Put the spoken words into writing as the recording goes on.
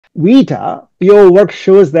Vita, your work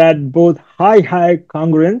shows that both high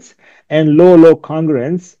congruence and low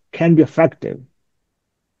congruence can be effective.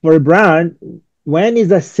 For a brand, when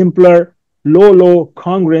is a simpler low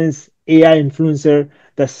congruence AI influencer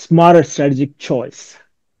the smarter strategic choice?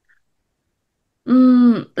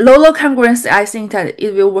 Low congruence, I think that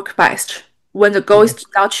it will work best when the goal Yeah, is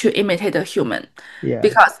not to imitate a human. yeah,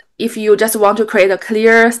 Because if you just want to create a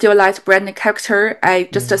clear, stylized brand character, I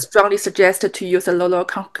just mm, strongly suggest to use a low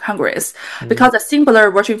congruence. mm, Because a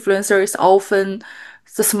simpler virtual influencer is often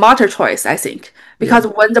the smarter choice, I think. yeah, Because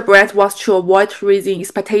when the brand wants to avoid raising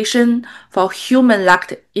expectation for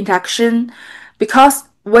human-like interaction, because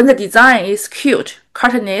when the design is cute,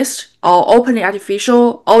 cartoonish, or openly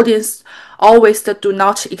artificial, audience always do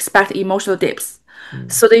not expect emotional depth. mm,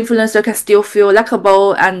 So the influencer can still feel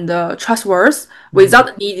likable and trustworthy mm,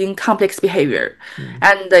 without needing complex behavior. mm,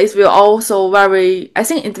 And it will also I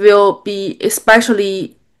think it will be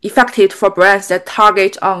especially effective for brands that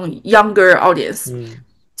target on younger audience. mm,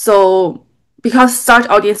 So because such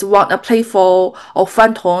audience want a playful or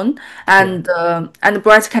fun tone, yeah, and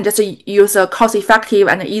brands can just use a cost effective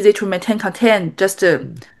and easy to maintain content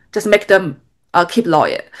mm, just make them keep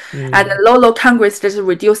loyal. And mm, low congruence just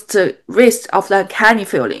reduce the risk of the uncanny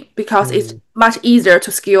feeling because it's mm, much easier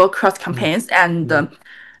to scale across mm, campaigns and mm.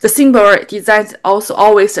 the symbol design also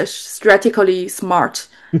always strategically smart.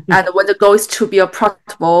 And when the goal is to be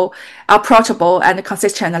approachable and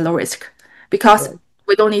consistent and low risk, because Right.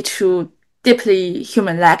 we don't need to deeply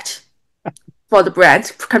human elect for the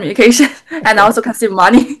brand communication and also consume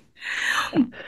money.